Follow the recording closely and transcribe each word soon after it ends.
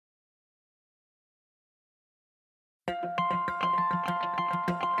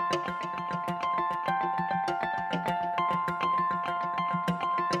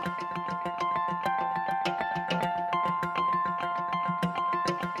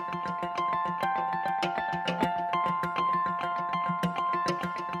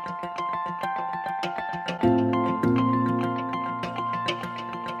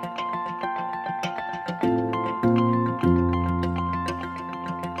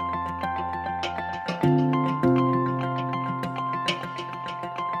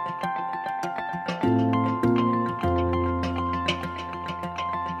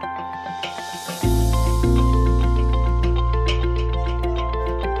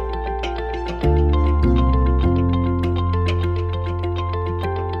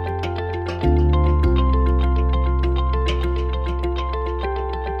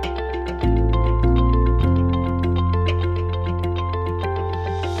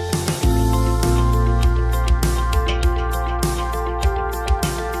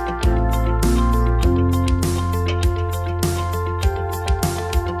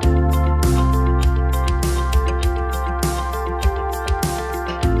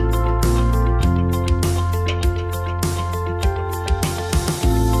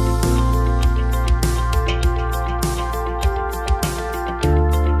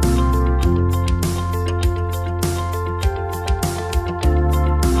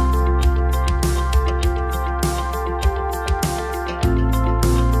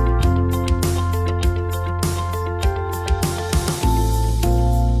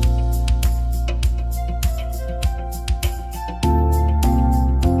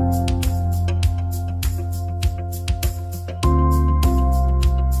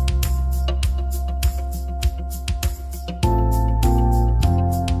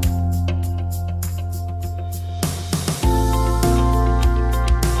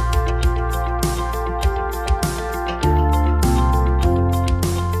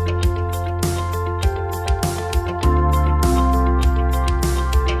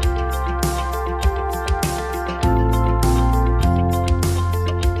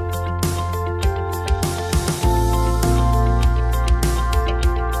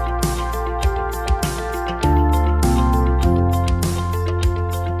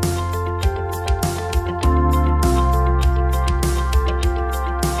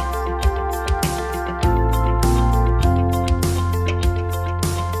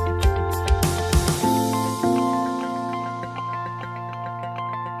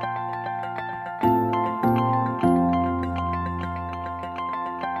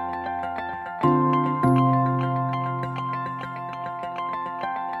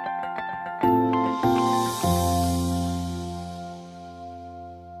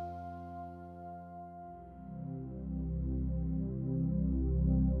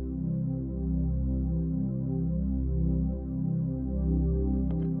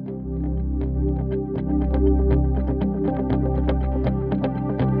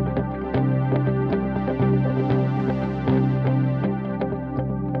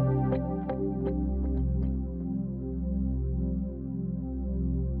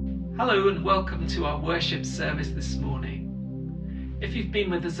Hello and welcome to our worship service this morning. If you've been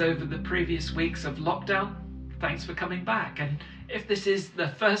with us over the previous weeks of lockdown, thanks for coming back. And if this is the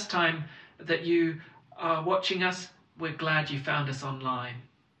first time that you are watching us, we're glad you found us online.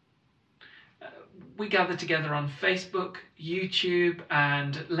 We gather together on Facebook, YouTube,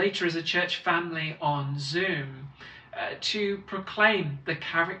 and later as a church family on Zoom to proclaim the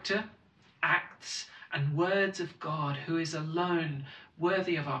character, acts, and words of God, who is alone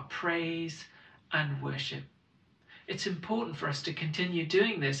worthy of our praise and worship. It's important for us to continue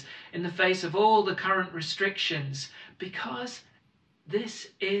doing this in the face of all the current restrictions, because this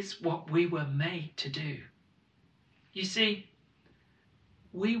is what we were made to do. You see,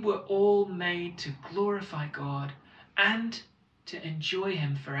 we were all made to glorify God and to enjoy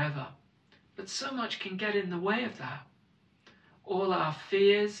Him forever. But so much can get in the way of that. All our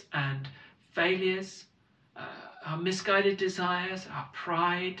fears and failures, our misguided desires, our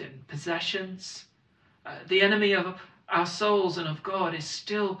pride and possessions, the enemy of our souls and of God is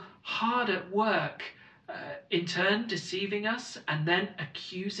still hard at work, in turn deceiving us and then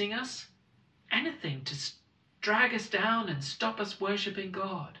accusing us. Anything to drag us down and stop us worshipping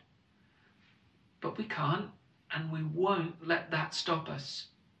God. But we can't and we won't let that stop us.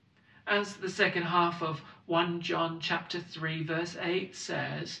 As the second half of 1 John chapter 3 verse 8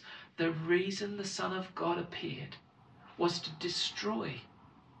 says, the reason the Son of God appeared was to destroy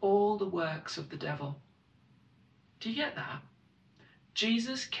all the works of the devil. Do you get that?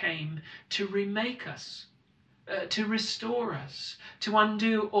 Jesus came to remake us, to restore us, to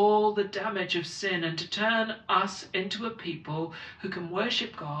undo all the damage of sin, and to turn us into a people who can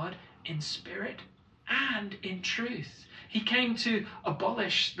worship God in spirit and in truth. He came to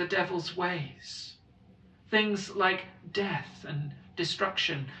abolish the devil's ways. Things like death and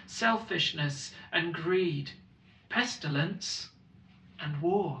destruction, selfishness and greed, pestilence and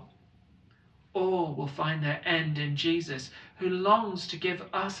war. All will find their end in Jesus, who longs to give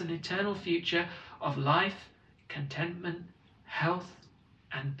us an eternal future of life, contentment, health,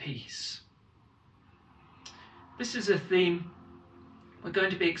 and peace. This is a theme we're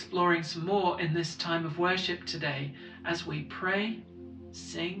going to be exploring some more in this time of worship today as we pray,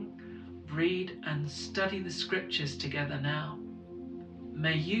 sing, read, and study the scriptures together now.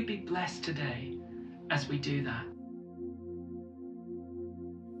 May you be blessed today as we do that.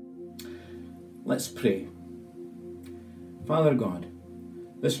 Let's pray. Father God,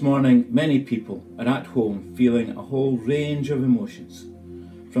 this morning many people are at home feeling a whole range of emotions,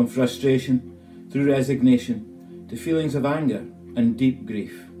 from frustration through resignation to feelings of anger and deep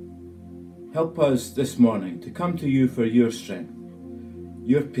grief. Help us this morning to come to you for your strength,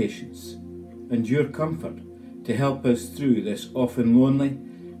 your patience, and your comfort to help us through this often lonely,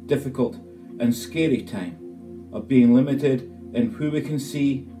 difficult, and scary time of being limited in who we can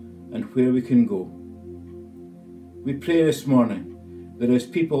see and where we can go. We pray this morning that as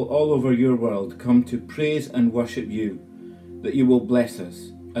people all over your world come to praise and worship you, that you will bless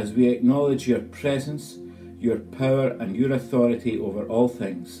us as we acknowledge your presence, your power, and your authority over all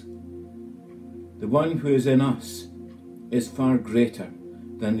things. The one who is in us is far greater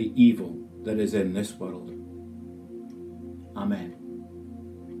than the evil that is in this world. Amen.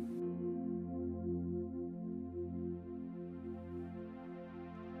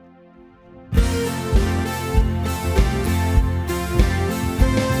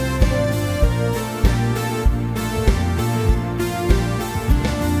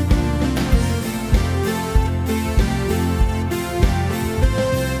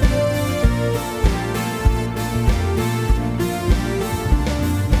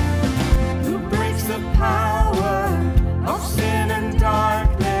 Who breaks the power of sin and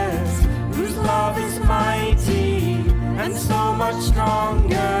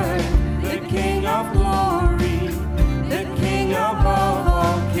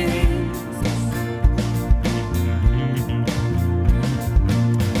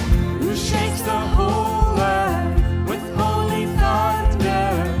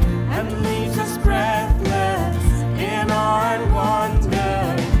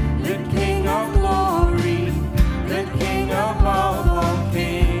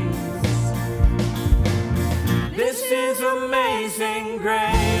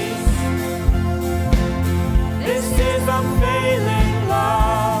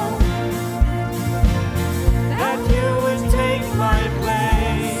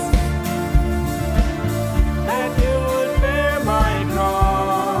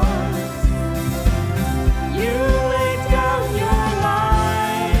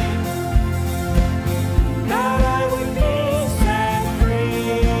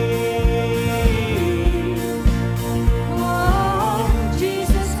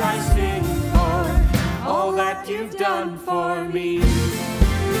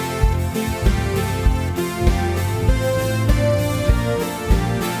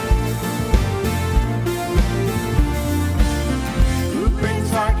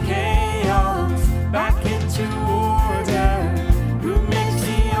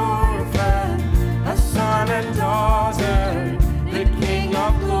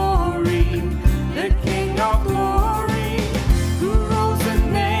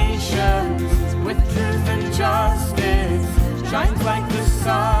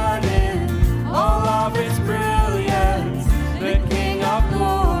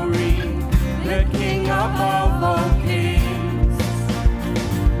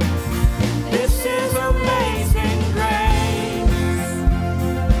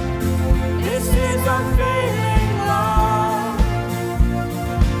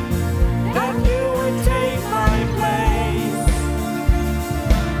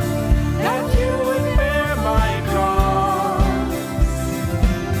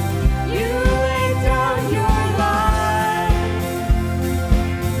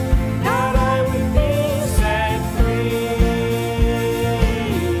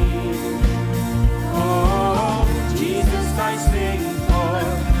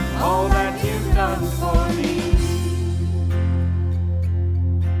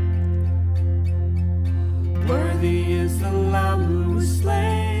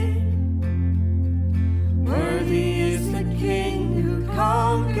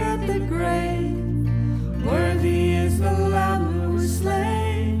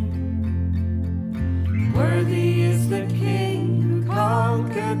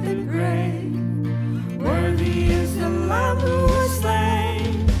conquered the grave. Worthy is the Lamb who was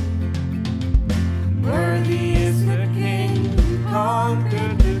slain. Worthy is the King who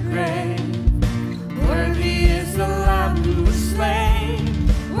conquered the grave. Worthy is the Lamb who was slain.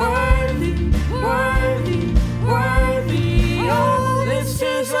 Worthy, worthy, worthy. Oh, this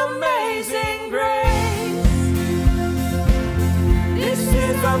is amazing grace. This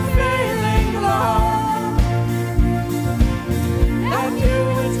is unfailing love. That you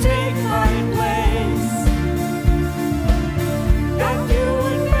would take my place. That you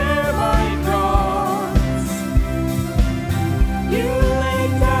would bear my cross. You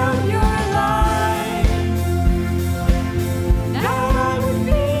laid down your life. That I would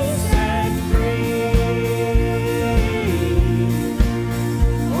be set free.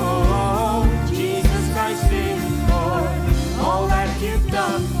 Oh, Jesus Christ, thank you for all that you've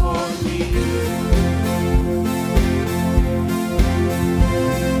done for me.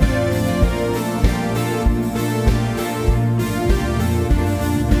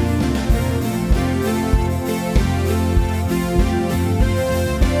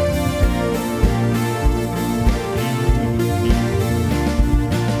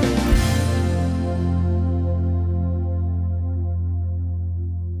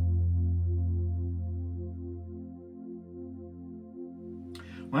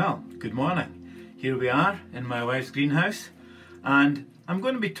 Well, good morning. Here we are in my wife's greenhouse, and I'm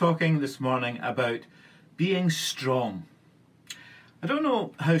going to be talking this morning about being strong. I don't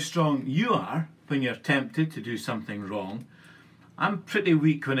know how strong you are when you're tempted to do something wrong. I'm pretty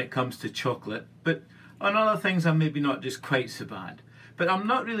weak when it comes to chocolate, but on other things I'm maybe not just quite so bad. But I'm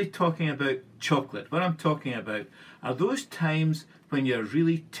not really talking about chocolate. What I'm talking about are those times when you're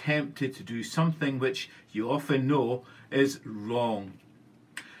really tempted to do something which you often know is wrong.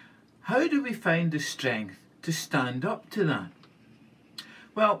 How do we find the strength to stand up to that?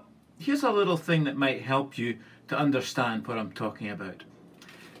 Well, here's a little thing that might help you to understand what I'm talking about.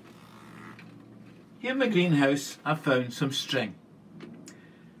 Here in my greenhouse, I've found some string.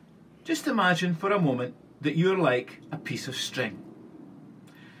 Just imagine for a moment that you're like a piece of string.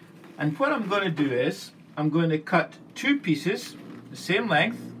 And what I'm going to do is, I'm going to cut two pieces, the same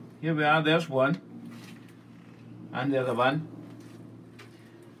length. Here we are, there's one, and the other one.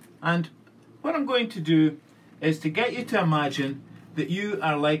 And what I'm going to do is to get you to imagine that you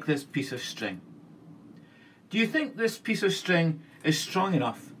are like this piece of string. Do you think this piece of string is strong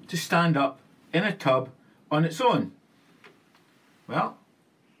enough to stand up in a tub on its own? Well,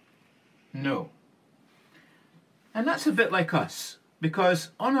 no. And that's a bit like us,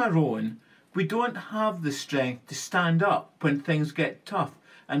 because on our own we don't have the strength to stand up when things get tough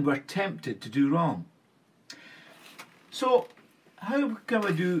and we're tempted to do wrong. So how can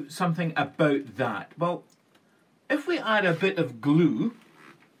we do something about that? Well, if we add a bit of glue,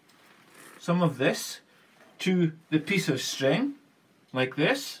 some of this, to the piece of string, like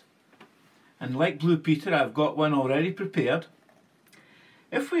this, and like Blue Peter, I've got one already prepared.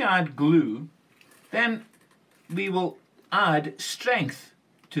 If we add glue, then we will add strength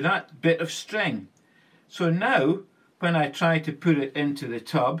to that bit of string. So now, when I try to put it into the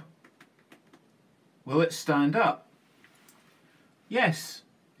tub, will it stand up? Yes,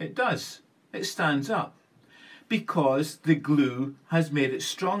 it does. It stands up because the glue has made it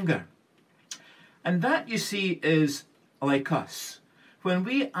stronger. And that, you see, is like us. When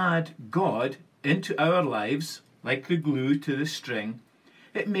we add God into our lives, like the glue to the string,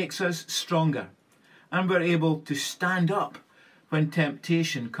 it makes us stronger. And we're able to stand up when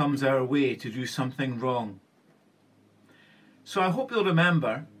temptation comes our way to do something wrong. So I hope you'll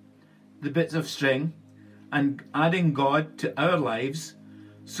remember the bits of string and adding God to our lives,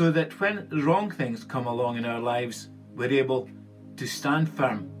 so that when wrong things come along in our lives, we're able to stand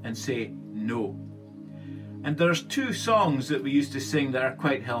firm and say no. And there's two songs that we used to sing that are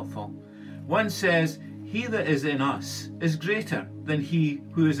quite helpful. One says, "He that is in us is greater than he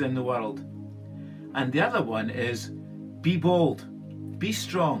who is in the world." And the other one is, "Be bold, be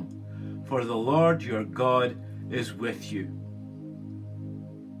strong, for the Lord your God is with you."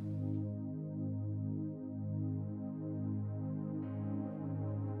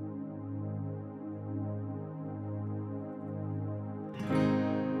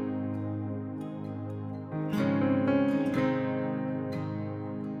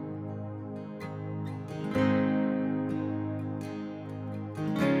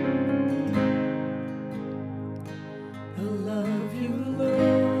 I love you,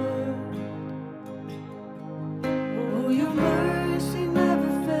 Lord. Oh, you're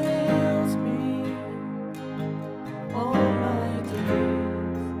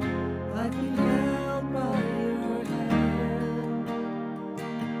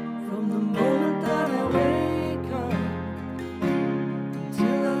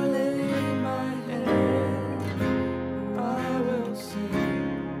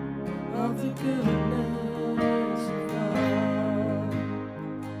goodness of God.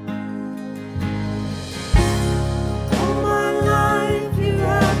 All my life you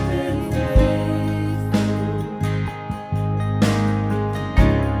have been faithful.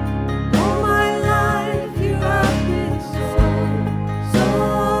 All my life you have been so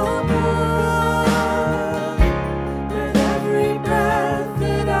good. With every breath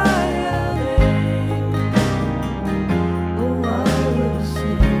that I am able, oh, I will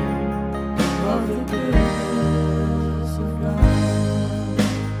sing of the goodness of God.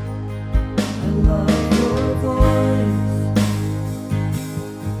 I love your voice.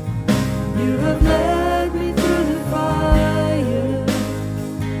 You have led me through the fire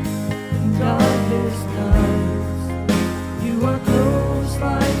in darkest nights. You are close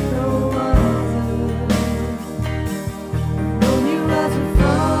like no other. Known you as a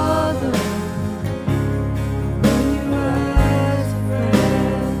father, known you as a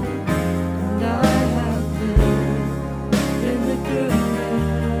friend, and I have lived in the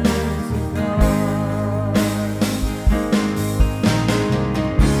goodness of God.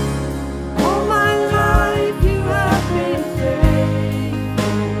 All my life you have been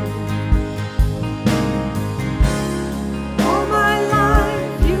faithful. All my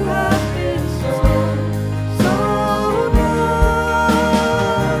life you have been so good.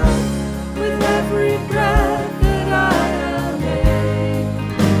 With every breath that I am able,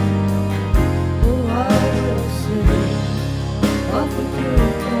 oh, I will sing of the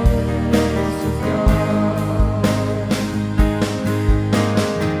goodness of God.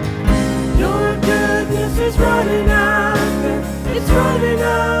 Your goodness is running after, it's running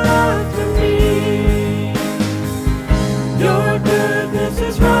after me. Your goodness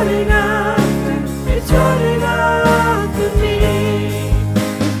is running after, it's running after me.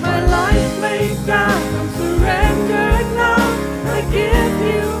 With my life laid down, I'm surrendered now. I give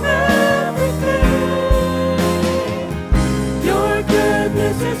you everything. Your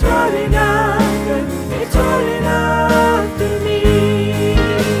goodness is running after, it's running after me.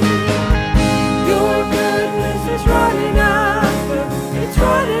 Your goodness is running after, it's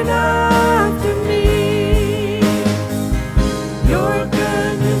running after me. Your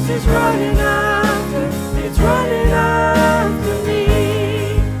goodness is running after, it's running after me.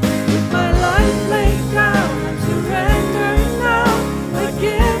 With my life laid down, I'm surrendered now. I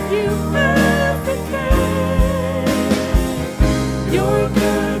give you everything. Your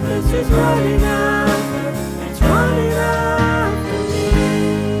goodness is running after, it's running after me.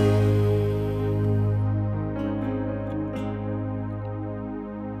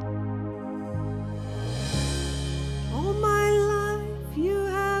 All my life you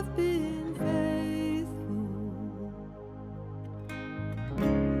have been faithful.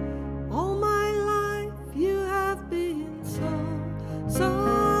 All my life you have been so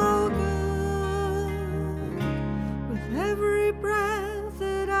good. With every breath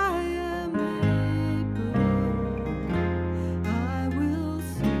that I am able, I will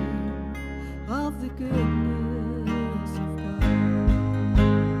sing of the goodness of God.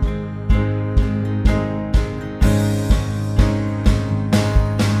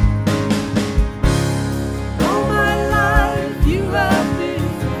 All my life you have been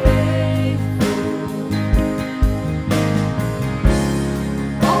faithful.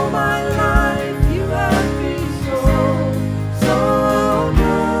 All my life you have been so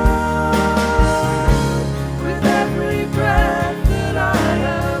good. With every breath that I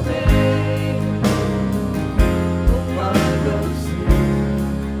am able, oh, I will sing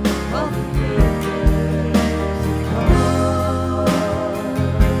of the goodness of God.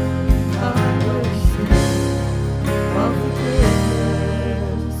 I will sing of the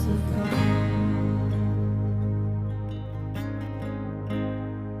goodness of God.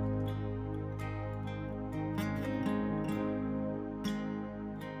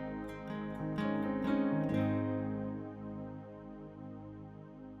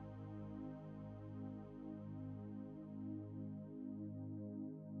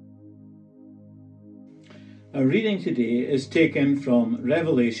 Our reading today is taken from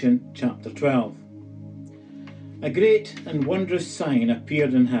Revelation chapter 12. A great and wondrous sign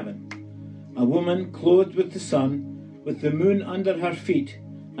appeared in heaven. A woman clothed with the sun, with the moon under her feet,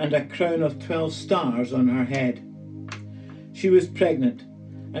 and a crown of 12 stars on her head. She was pregnant,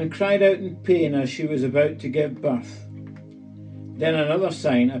 and cried out in pain as she was about to give birth. Then another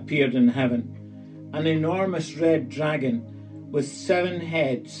sign appeared in heaven, an enormous red dragon with 7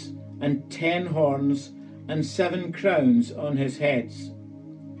 heads and 10 horns and 7 crowns on his heads.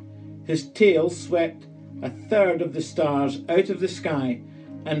 His tail swept 1/3 of the stars out of the sky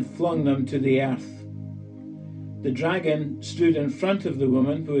and flung them to the earth. The dragon stood in front of the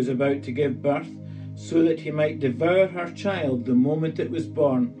woman who was about to give birth, so that he might devour her child the moment it was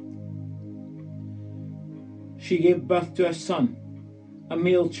born. She gave birth to a son, a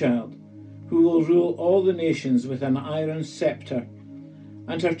male child, who will rule all the nations with an iron scepter,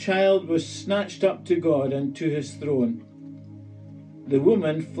 and her child was snatched up to God and to his throne. The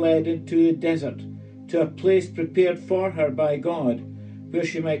woman fled into the desert, to a place prepared for her by God, where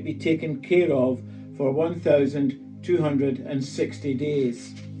she might be taken care of for 1,260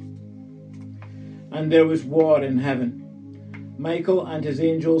 days. And there was war in heaven. Michael and his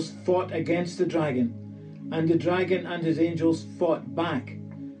angels fought against the dragon, and the dragon and his angels fought back,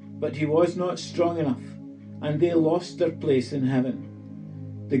 but he was not strong enough, and they lost their place in heaven.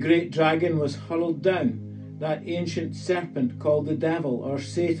 The great dragon was hurled down, that ancient serpent called the devil or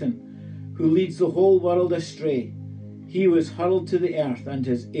Satan, who leads the whole world astray. He was hurled to the earth and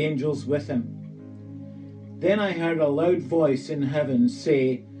his angels with him. Then I heard a loud voice in heaven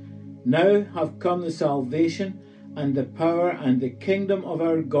say, "Now have come the salvation and the power and the kingdom of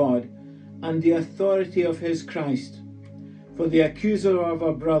our God and the authority of his Christ. For the accuser of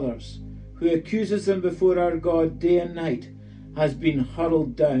our brothers, who accuses them before our God day and night, has been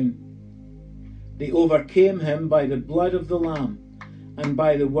hurled down. They overcame him by the blood of the Lamb and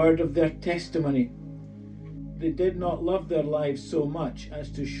by the word of their testimony. They did not love their lives so much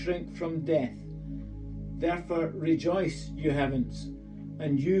as to shrink from death. Therefore rejoice, you heavens,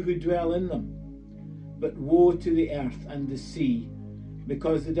 and you who dwell in them. But woe to the earth and the sea,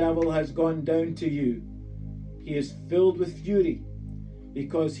 because the devil has gone down to you. He is filled with fury,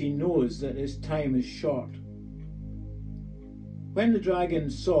 because he knows that his time is short." When the dragon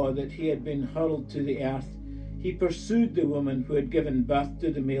saw that he had been hurled to the earth, he pursued the woman who had given birth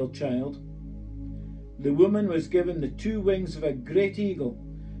to the male child. The woman was given the 2 wings of a great eagle,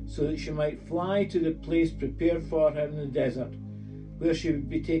 so that she might fly to the place prepared for her in the desert, where she would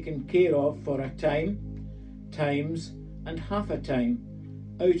be taken care of for a time, times, and half a time,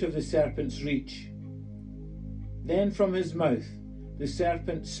 out of the serpent's reach. Then from his mouth the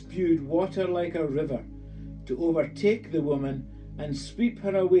serpent spewed water like a river, to overtake the woman and sweep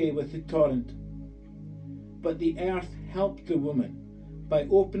her away with the torrent. But the earth helped the woman by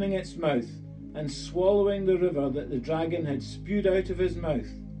opening its mouth and swallowing the river that the dragon had spewed out of his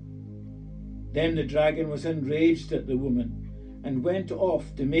mouth. Then the dragon was enraged at the woman and went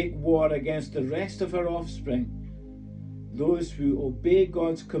off to make war against the rest of her offspring, those who obey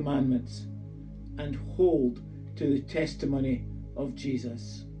God's commandments and hold to the testimony of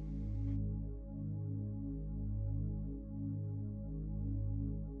Jesus.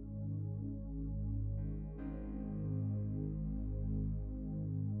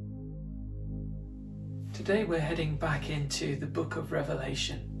 Today we're heading back into the book of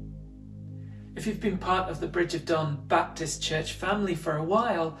Revelation. If you've been part of the Bridge of Dawn Baptist Church family for a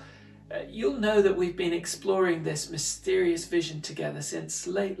while, you'll know that we've been exploring this mysterious vision together since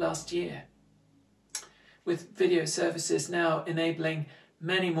late last year. With video services now enabling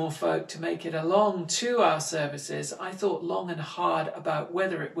many more folk to make it along to our services, I thought long and hard about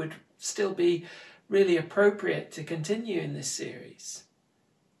whether it would still be really appropriate to continue in this series.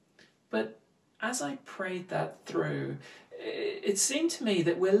 But as I prayed that through, it seemed to me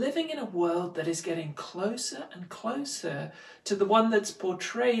that we're living in a world that is getting closer and closer to the one that's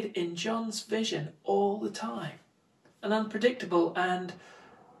portrayed in John's vision all the time. An unpredictable and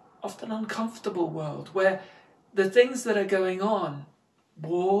often uncomfortable world where the things that are going on,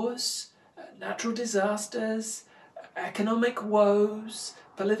 wars, natural disasters, economic woes,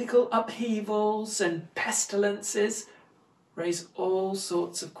 political upheavals and pestilences, raise all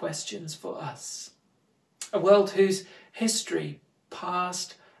sorts of questions for us. A world whose history,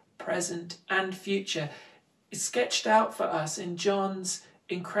 past, present and future is sketched out for us in John's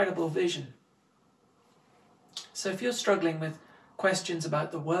incredible vision. So if you're struggling with questions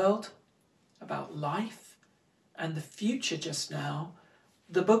about the world, about life and the future just now,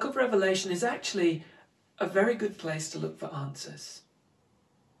 the book of Revelation is actually a very good place to look for answers.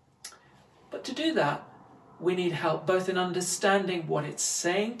 But to do that, we need help both in understanding what it's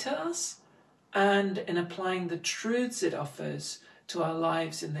saying to us and in applying the truths it offers to our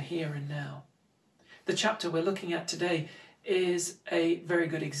lives in the here and now. The chapter we're looking at today is a very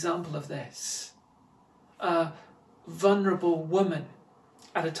good example of this. A vulnerable woman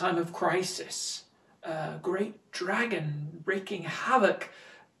at a time of crisis, a great dragon wreaking havoc,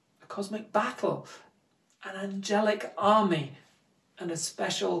 a cosmic battle, an angelic army, and a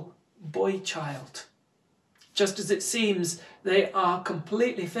special boy child. Just as it seems they are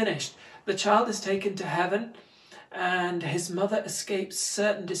completely finished, the child is taken to heaven and his mother escapes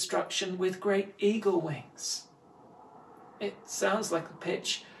certain destruction with great eagle wings. It sounds like the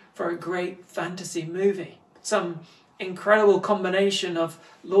pitch for a great fantasy movie. Some incredible combination of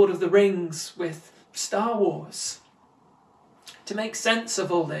Lord of the Rings with Star Wars. To make sense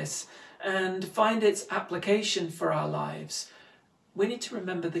of all this and find its application for our lives, we need to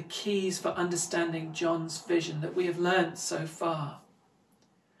remember the keys for understanding John's vision that we have learnt so far.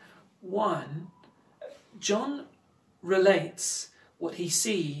 1, John relates what he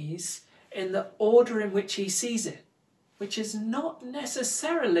sees in the order in which he sees it, which is not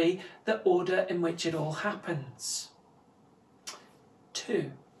necessarily the order in which it all happens.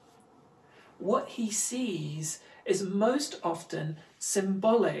 2, what he sees is most often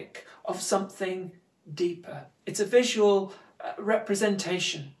symbolic of something deeper. It's a visual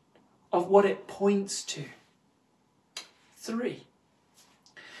representation of what it points to. 3,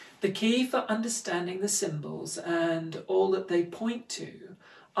 the key for understanding the symbols and all that they point to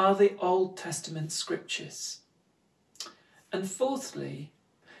are the Old Testament scriptures. And 4thly,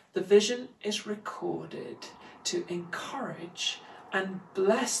 the vision is recorded to encourage and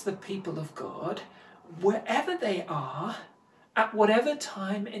bless the people of God wherever they are, at whatever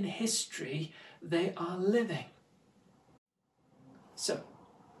time in history they are living. So,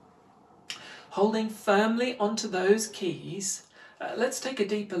 holding firmly onto those keys, let's take a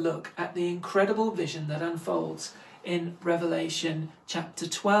deeper look at the incredible vision that unfolds in Revelation chapter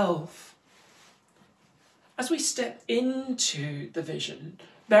 12. As we step into the vision,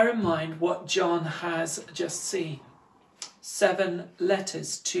 bear in mind what John has just seen. 7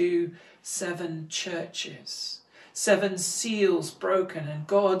 letters to 7 churches, 7 seals broken and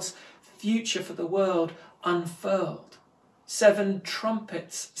God's future for the world unfurled. 7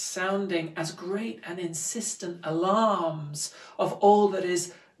 trumpets sounding as great and insistent alarms of all that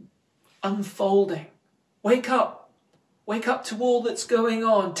is unfolding. Wake up to all that's going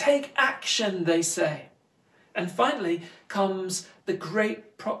on. Take action, they say. And finally comes the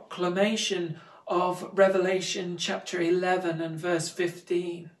great proclamation of Revelation chapter 11 and verse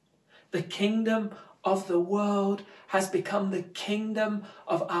 15. The kingdom of the world has become the kingdom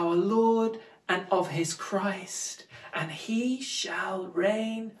of our Lord and of his Christ, and he shall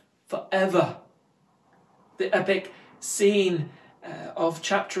reign forever. The epic scene of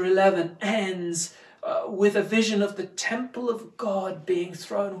chapter 11 ends with a vision of the temple of God being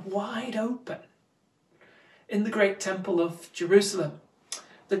thrown wide open. In the great temple of Jerusalem,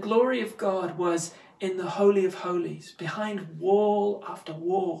 the glory of God was in the Holy of Holies, behind wall after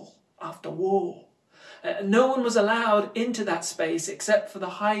wall after wall. No one was allowed into that space except for the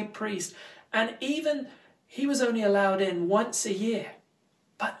high priest, and even he was only allowed in once a year.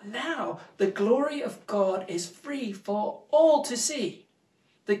 But now the glory of God is free for all to see.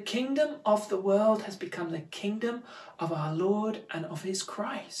 The kingdom of the world has become the kingdom of our Lord and of his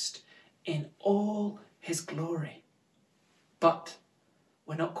Christ in all his glory. But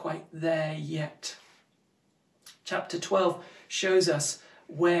we're not quite there yet. Chapter 12 shows us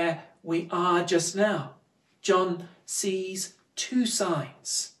where we are just now. John sees 2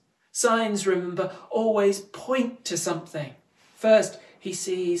 signs. Signs, remember, always point to something. First, he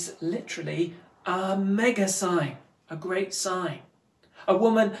sees literally a mega sign, a great sign. A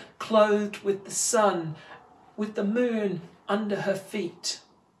woman clothed with the sun, with the moon under her feet.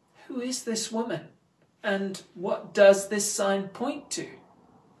 Who is this woman? And what does this sign point to?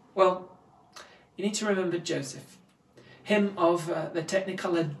 Well, you need to remember Joseph, him of the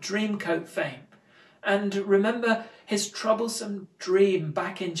Technicolor Dreamcoat fame. And remember his troublesome dream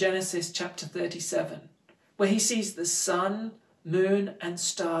back in Genesis chapter 37, where he sees the sun, moon and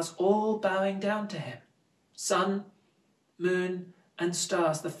stars all bowing down to him. Sun, moon and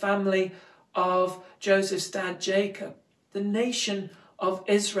stars, the family of Joseph's dad Jacob, the nation of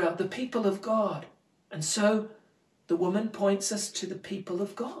Israel, the people of God. And so the woman points us to the people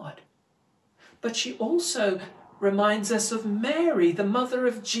of God. But she also reminds us of Mary, the mother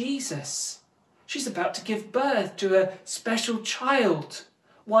of Jesus. She's about to give birth to a special child,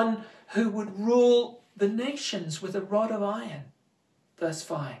 one who would rule the nations with a rod of iron. Verse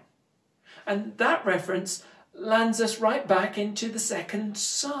 5. And that reference lands us right back into the 2nd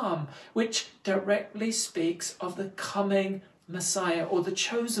Psalm, which directly speaks of the coming Messiah, or the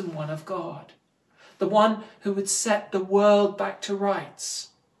chosen one of God, the one who would set the world back to rights.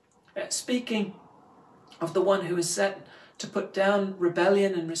 Speaking of the one who is set to put down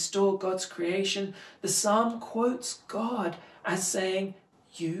rebellion and restore God's creation, the psalm quotes God as saying,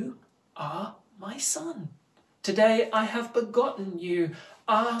 "You are my son. Today I have begotten you.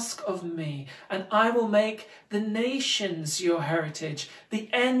 Ask of me, and I will make the nations your heritage, the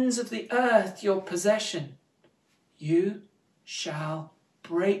ends of the earth your possession. You shall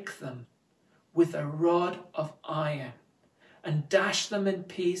break them with a rod of iron, and dash them in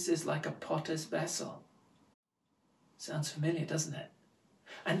pieces like a potter's vessel. Sounds familiar, doesn't it?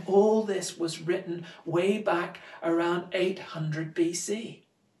 And all this was written way back around 800 BC.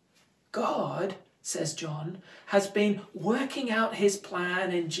 God, says John, has been working out his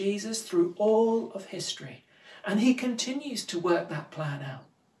plan in Jesus through all of history. And he continues to work that plan out,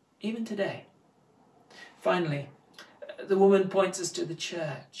 even today. Finally, the woman points us to the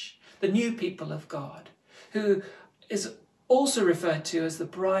church, the new people of God, who is also referred to as the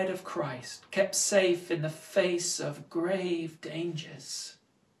bride of Christ, kept safe in the face of grave dangers.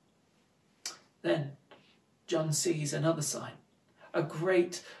 Then John sees another sign, a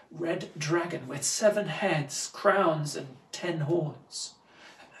great red dragon with 7 heads, crowns, and 10 horns.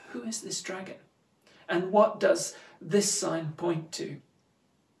 Who is this dragon? And what does this sign point to?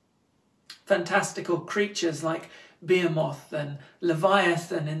 Fantastical creatures like Behemoth and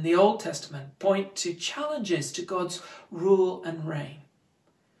Leviathan in the Old Testament point to challenges to God's rule and reign.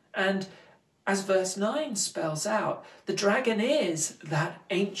 And as verse 9 spells out, the dragon is that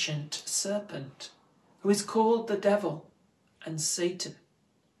ancient serpent who is called the devil and Satan.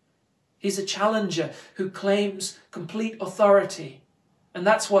 He's a challenger who claims complete authority. And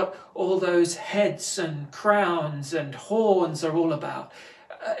that's what all those heads and crowns and horns are all about.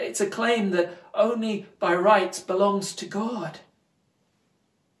 It's a claim that only by rights belongs to God.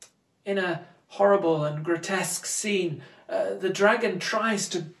 In a horrible and grotesque scene, the dragon tries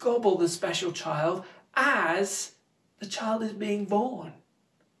to gobble the special child as the child is being born.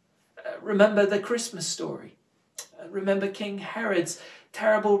 Remember the Christmas story. Remember King Herod's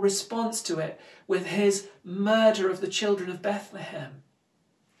terrible response to it with his murder of the children of Bethlehem.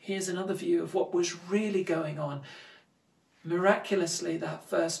 Here's another view of what was really going on. Miraculously, that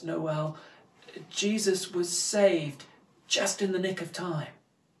first Noel, Jesus was saved just in the nick of time.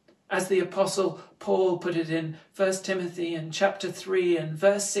 As the Apostle Paul put it in 1 Timothy in chapter 3 and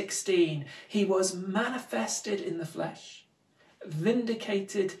verse 16, he was manifested in the flesh,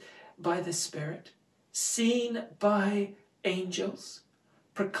 vindicated by the Spirit, seen by angels,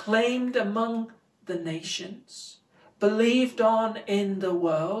 proclaimed among the nations, believed on in the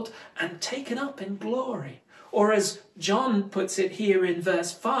world, and taken up in glory. Or as John puts it here in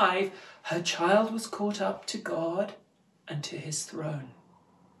verse 5, her child was caught up to God and to his throne.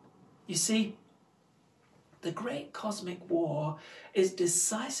 You see, the great cosmic war is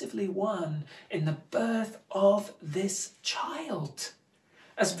decisively won in the birth of this child.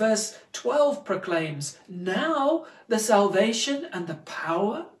 As verse 12 proclaims, now the salvation and the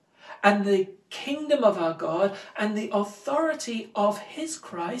power and the kingdom of our God and the authority of his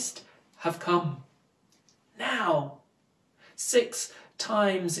Christ have come. Now, 6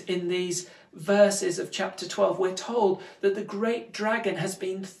 times in these verses of chapter 12, we're told that the great dragon has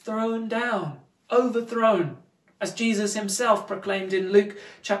been thrown down, overthrown, as Jesus himself proclaimed in Luke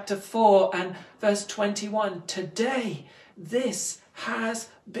chapter 4 and verse 21. Today, this has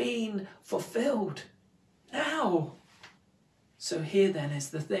been fulfilled. Now. So here then is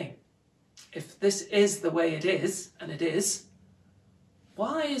the thing. If this is the way it is, and it is,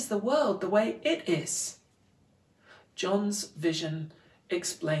 why is the world the way it is? John's vision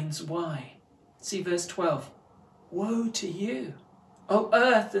explains why. See verse 12. Woe to you, O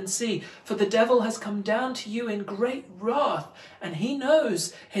earth and sea, for the devil has come down to you in great wrath, and he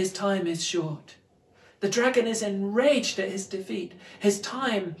knows his time is short. The dragon is enraged at his defeat. His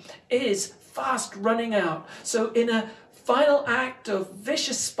time is fast running out. So in a final act of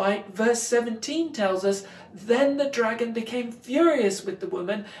vicious spite, verse 17 tells us, then the dragon became furious with the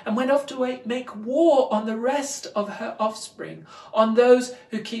woman and went off to make war on the rest of her offspring, on those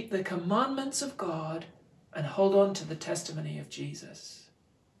who keep the commandments of God and hold on to the testimony of Jesus.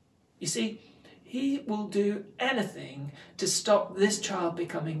 You see, he will do anything to stop this child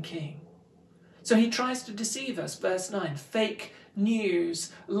becoming king. So he tries to deceive us, verse 9, fake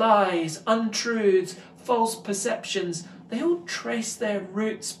news, lies, untruths, false perceptions, they all trace their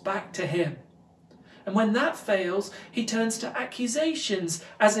roots back to him. And when that fails, he turns to accusations,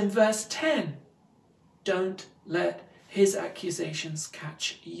 as in verse 10. Don't let his accusations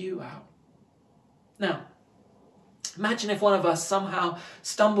catch you out. Now, imagine if one of us somehow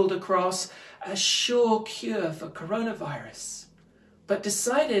stumbled across a sure cure for coronavirus, but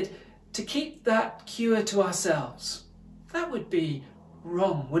decided to keep that cure to ourselves. That would be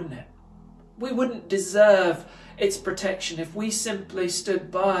wrong, wouldn't it? We wouldn't deserve its protection if we simply stood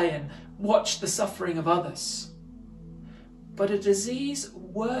by and watched the suffering of others. But a disease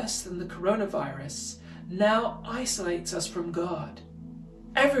worse than the coronavirus now isolates us from God.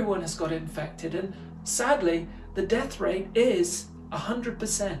 Everyone has got infected, and sadly, the death rate is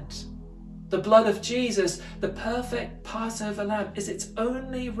 100%. The blood of Jesus, the perfect Passover lamb, is its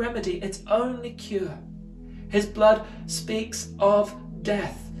only remedy, its only cure. His blood speaks of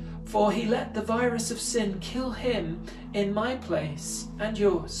death, for he let the virus of sin kill him in my place and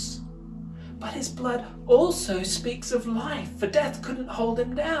yours. But his blood also speaks of life, for death couldn't hold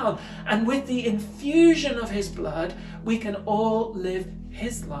him down. And with the infusion of his blood, we can all live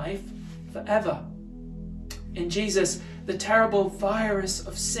his life forever. In Jesus, the terrible virus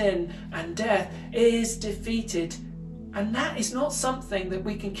of sin and death is defeated. And that is not something that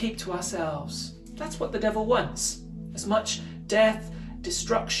we can keep to ourselves. That's what the devil wants. As much death,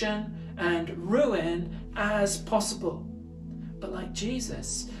 destruction, and ruin as possible. But like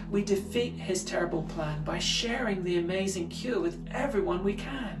Jesus, we defeat his terrible plan by sharing the amazing cure with everyone we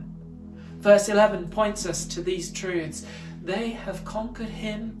can. Verse 11 points us to these truths. They have conquered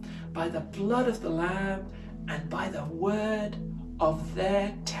him by the blood of the Lamb and by the word of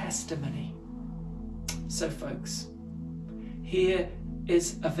their testimony. So folks, here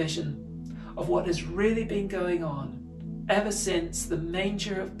is a vision of what has really been going on ever since the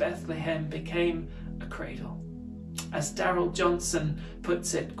manger of Bethlehem became a cradle. As Darrell Johnson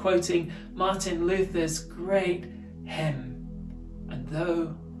puts it, quoting Martin Luther's great hymn, "And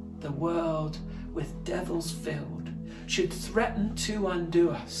though the world with devils filled should threaten to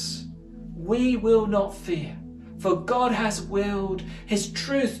undo us, we will not fear, for God has willed his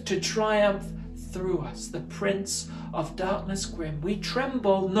truth to triumph through us. The prince of darkness grim, we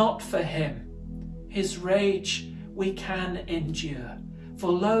tremble not for him. His rage we can endure,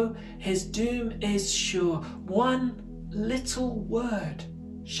 for lo, his doom is sure. One little word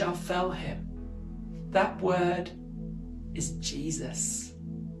shall fell him. That word is Jesus."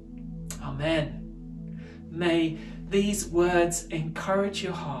 Amen. May these words encourage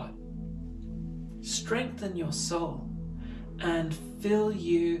your heart, strengthen your soul, and fill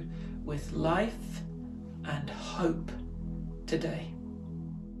you with life and hope today.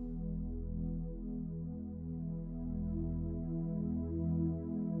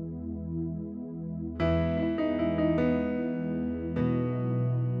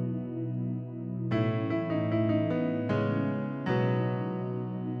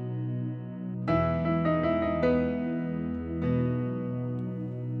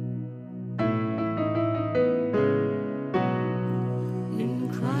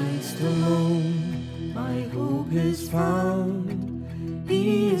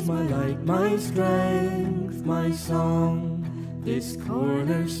 My strength, my song, this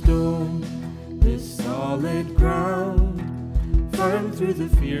cornerstone, this solid ground, firm through the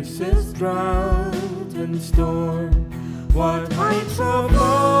fiercest drought and storm. What heights of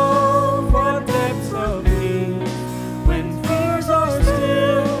love, what depths of peace, when fears are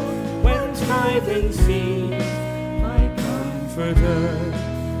still, when striving cease, my comforter,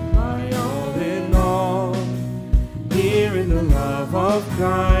 my all in all, here in the love of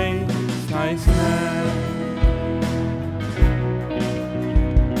Christ I stand.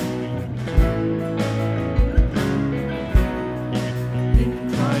 In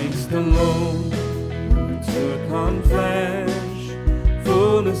Christ alone, who took on flesh,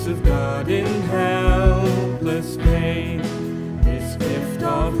 fullness of God in helpless pain, this gift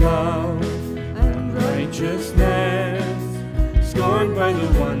of love and righteousness, scorned by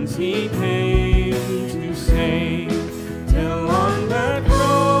the ones he came to save, till on that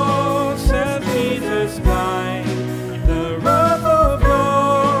cross as Jesus died, the wrath of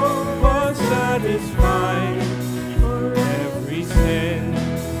God was satisfied. For every sin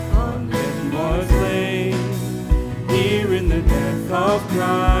on him was laid, here in the death of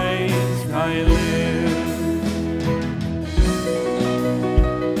Christ I live.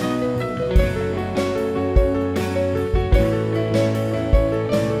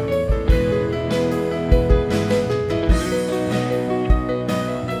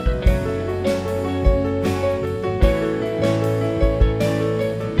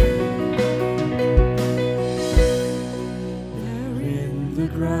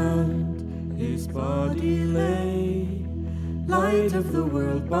 Of the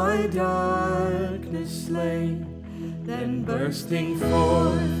world by darkness slain, then bursting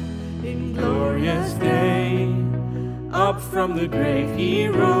forth in glorious day, up from the grave he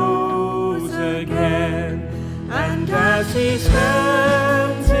rose again, and as he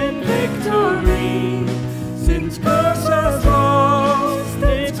stands in victory, since curse has lost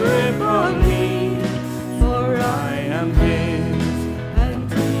its grip on me, for I am his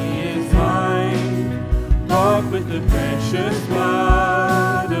and he is mine, bought with the precious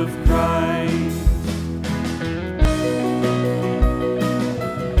blood of Christ.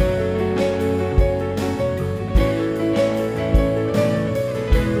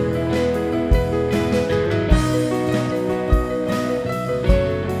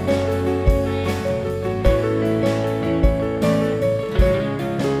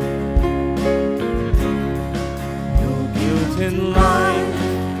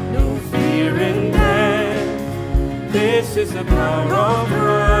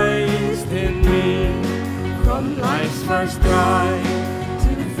 our strife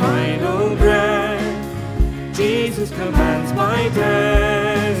to final breath. Jesus commands my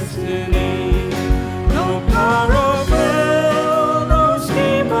destiny. No power of hell, no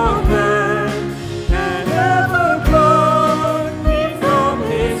scheme of man can ever pluck me from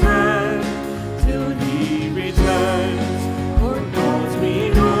his hand till he returns or calls me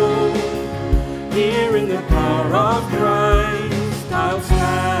home. Here in the power of Christ I'll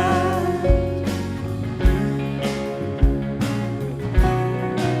stand.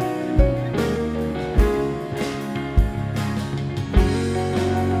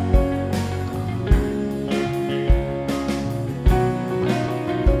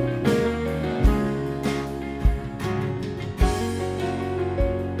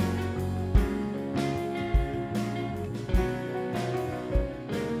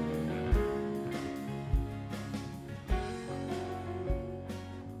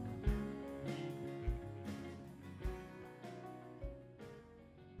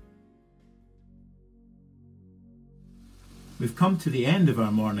 We've come to the end of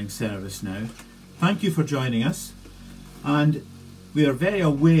our morning service now. Thank you for joining us, and we are very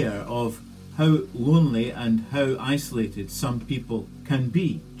aware of how lonely and how isolated some people can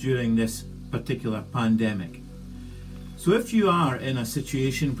be during this particular pandemic. So if you are in a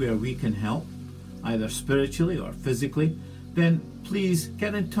situation where we can help, either spiritually or physically, then please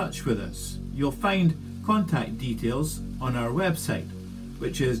get in touch with us. You'll find contact details on our website,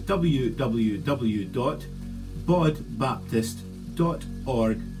 which is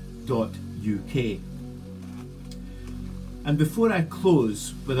www.bodbaptist.org.uk. And before I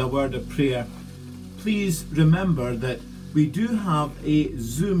close with a word of prayer, please remember that we do have a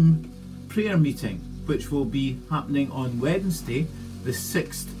Zoom prayer meeting which will be happening on Wednesday the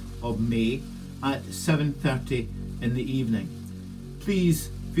 6th of May at 7:30 in the evening.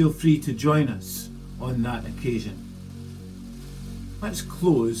 Please feel free to join us on that occasion. Let's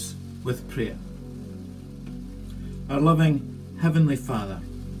close with prayer. Our loving Heavenly Father,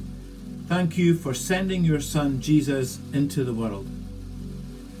 thank you for sending your Son Jesus into the world.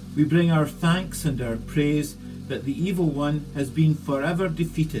 We bring our thanks and our praise that the evil one has been forever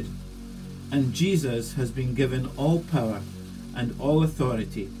defeated, and Jesus has been given all power and all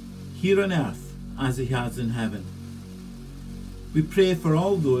authority here on earth as he has in heaven. We pray for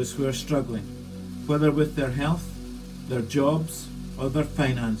all those who are struggling, whether with their health, their jobs, or their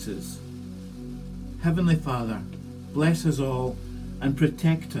finances. Heavenly Father, bless us all and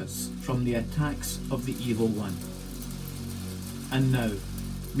protect us from the attacks of the evil one. And now,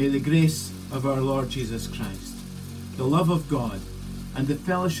 may the grace of our Lord Jesus Christ, the love of God, and the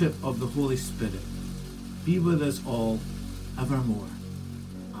fellowship of the Holy Spirit be with us all evermore.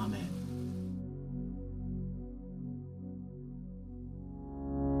 Amen.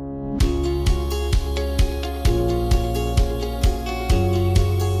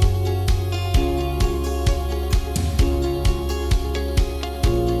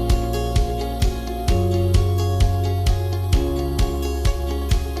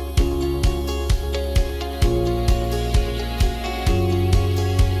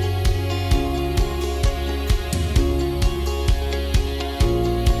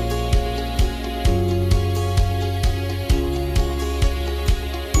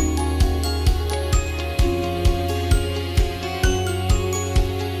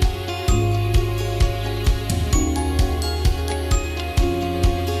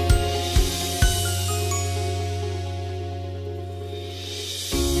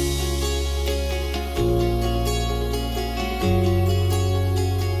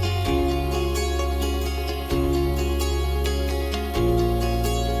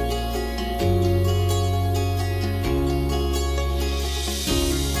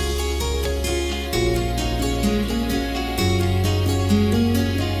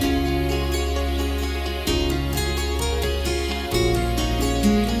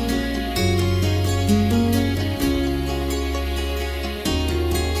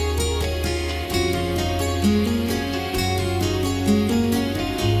 Thank you.